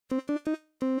You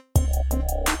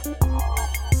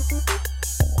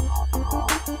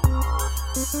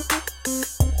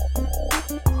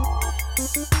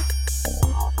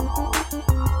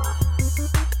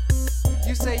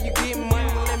say you get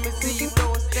money, well, let me see you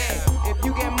throw a stack. If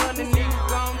you get money, nigga,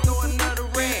 gon' throw another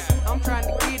rag. I'm trying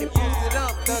to get it, posted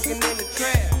up, thuggin' in the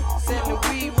trap, selling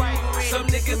weed right and red. Some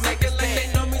niggas actin' like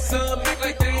they know me, some act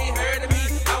like they ain't heard of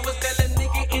me. I was telling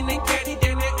nigga in the caddy,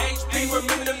 then in HP.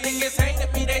 Remember them niggas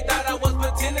hated me, they thought I was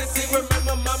from Tennessee.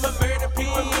 Remember mama murder P.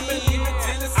 I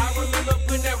remember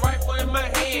putting that rifle in my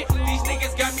hand. These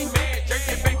niggas got me mad,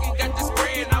 jerking back and got the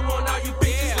spraying. I want all you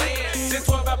bitches laying. Since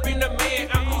 12 I've been a man,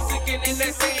 I'm music in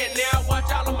that sand. Now I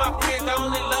watch all of my friends, the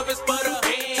only love is for the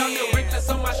band. Talking reckless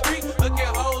on my street, look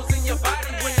at hoes in your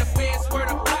body. When the feds swear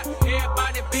to block,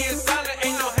 everybody being silent.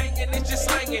 Ain't no hanging, it's just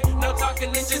slanging. No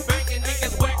talking, it's just banging.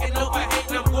 Niggas whacking over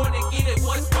hating, I'm going to get it,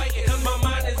 what's waiting? My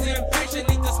mind is impatient,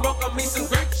 need to smoke on me some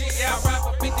grape shit. Yeah, I ride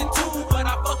for 52, but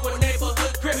I fuck with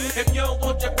neighborhood crip. If you don't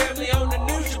want your family on the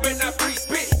news, you better not free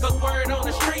spit. Cause word on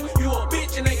the street, you a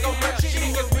bitch and ain't gon' rap shit.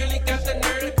 Niggas really got the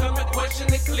nerve to come and question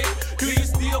the clip. Do you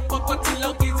still fuck with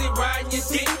T-Lo? Is it riding your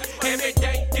dick? Every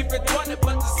day, different toilet,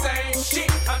 but the same shit.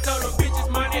 I told them bitches,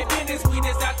 mind their business, we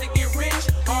just out to get rich.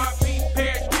 R.P.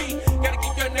 Parish P, gotta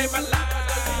keep your name alive.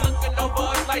 They looking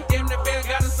over us like damn, the fans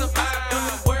gotta survive.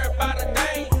 Don't worry about a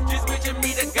thing, just mention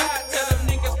me to God. Tell them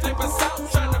niggas flipping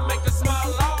south, trying to make a small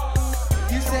law.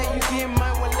 You say you get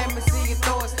money, well, let me see you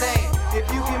throw a stack. If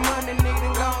you get money, nigga,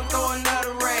 then gon' throw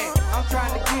another rag. I'm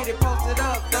trying to get it, posted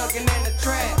up, thuggin' in the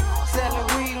trap, selling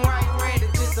weed right and ready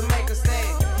just to make a stack.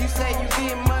 You say you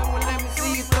get money, well, let me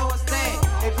see you throw a stack.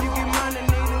 If you get money,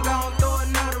 nigga, then gon' throw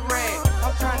another rag.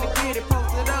 I'm trying to get it,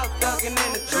 posted up, thuggin'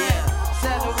 in the trap,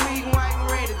 selling weed right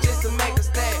and ready just to make a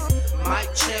stack. Mic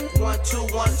check 1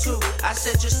 2 1 2. I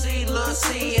said you see, Lil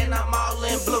C, and I'm all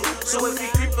in blue. So if you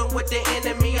creepin' with the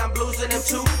enemy, I'm bluesing them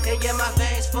too. And yeah, my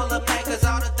veins full of pain, cause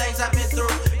all the things I've been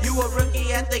through. You a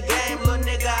rookie at the game, little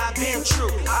nigga, I been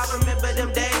true. I remember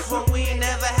them days when we ain't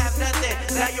never have nothing.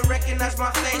 Now you recognize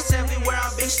my face everywhere,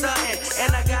 I'm big stuntin'.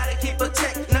 And I gotta keep a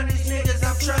tech, none of these niggas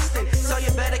I'm trusting. So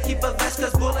you better keep a vest,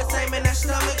 cause bullets aiming at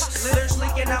stomachs. Lyrics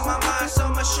leaking out my mind, so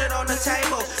much shit on the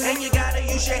table. And you gotta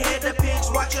use your head, the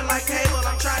pigs watching like cable.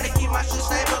 I'm trying to keep my shit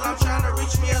stable, I'm trying to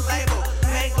reach me a label.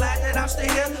 Ain't glad that I'm still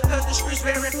here, cause the streets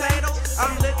very fatal.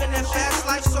 I'm living that fast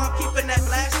life, so I'm keeping that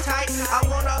blast tight. I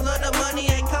want all of the money,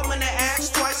 ain't coming to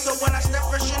ask twice. So when I step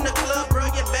fresh in the club, bro,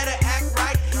 you better act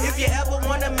right. If you ever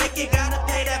wanna make it, gotta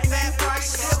pay that fat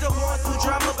price. Still going through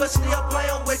drama, but still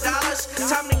playing with dollars.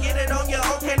 Time to get it on your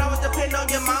own, can't always depend on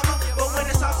your mama. But when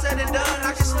it's all said and done,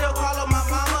 I can still call on my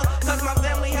mama. Cause my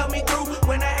family helped me through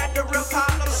when I had the real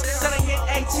problems. Still ain't hit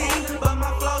 18, but my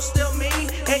flow's still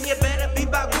mean. And you better be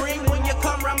about green when you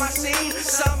come around my scene.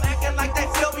 Some acting like they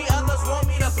feel me, others want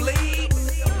me to bleed.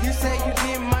 You say you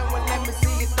get money, well, let me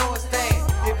see you throw a stack.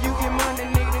 If you get money,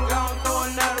 nigga, then gon' throw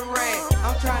another rag.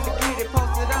 I'm trying to get it,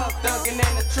 posted up, thuggin'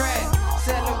 in the trap,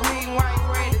 selling weed right and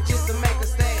ready just to make a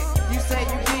stack. You say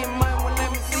you get money, well,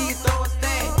 let me see you throw a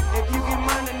stack. If you get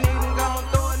money, nigga, then gon'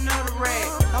 throw another rag.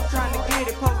 I'm trying to get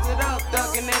it, posted up,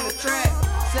 thuggin' in the trap,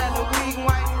 selling weed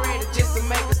right and ready just to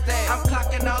make a stack. I'm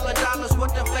clocking all the dollars,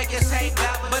 what them fakers hate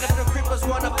about. But if the creepers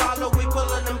wanna follow, we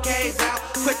pulling them K's out.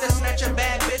 Quit to snatch a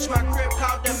bad bitch, my crib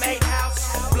called the maid house.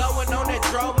 Blowing on that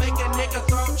dro, make a nigga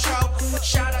throat choke.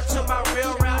 Shout out to my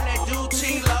real round, that dude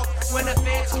T-Lo. When the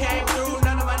feds came through,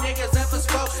 none of my niggas ever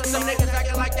spoke. Some niggas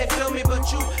acting like they feel me,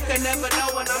 but you can never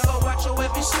know. And I'm gon' watch your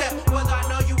every step, whether I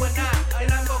know you or not.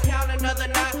 And I'm gon' count another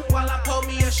night while I pull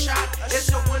me a shot.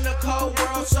 It's a winter cold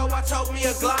world, so I told me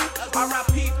a Glock.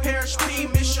 R.I.P. Parish P,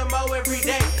 miss your mo every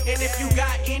day. And if you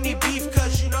got any beef,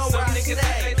 cause you know where I Niggas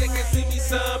act like they can see me,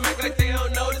 some act like they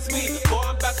don't notice me. Boy,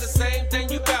 I'm about the same thing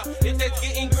you bout. If that's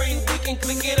getting green, we can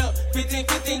click it up.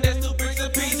 15-15, that's 2 bricks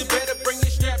apiece. You better bring your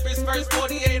strap, it's first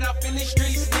 48 off in the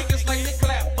streets. Niggas like to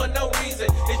clap for no reason.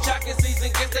 It's chalking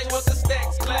season, guess they want the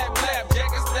stacks. Clap, clap,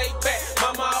 jacket stay back.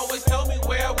 Mama always told me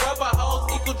wear rubber hoes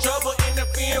equal trouble.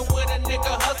 Interfering with a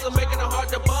nigga hustle, making it hard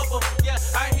to bubble. Yeah,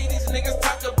 I hear these niggas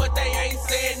talking, but they ain't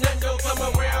saying nothing. Don't come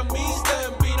around me,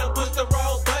 stun, beat them, push the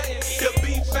wrong button. The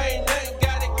beef ain't nothing,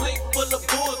 got it click full of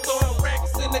bulls, throwing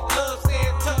racks in the club,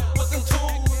 saying tough for some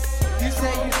tools. You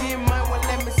say you get money, well,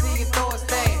 let me see you throw a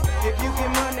stack.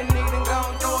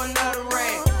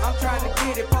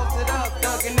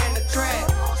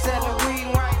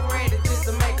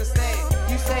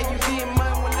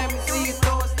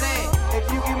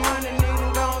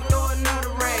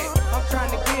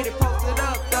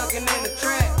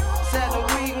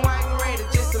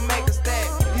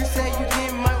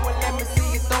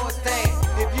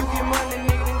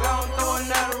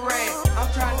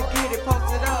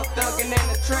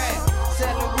 trap.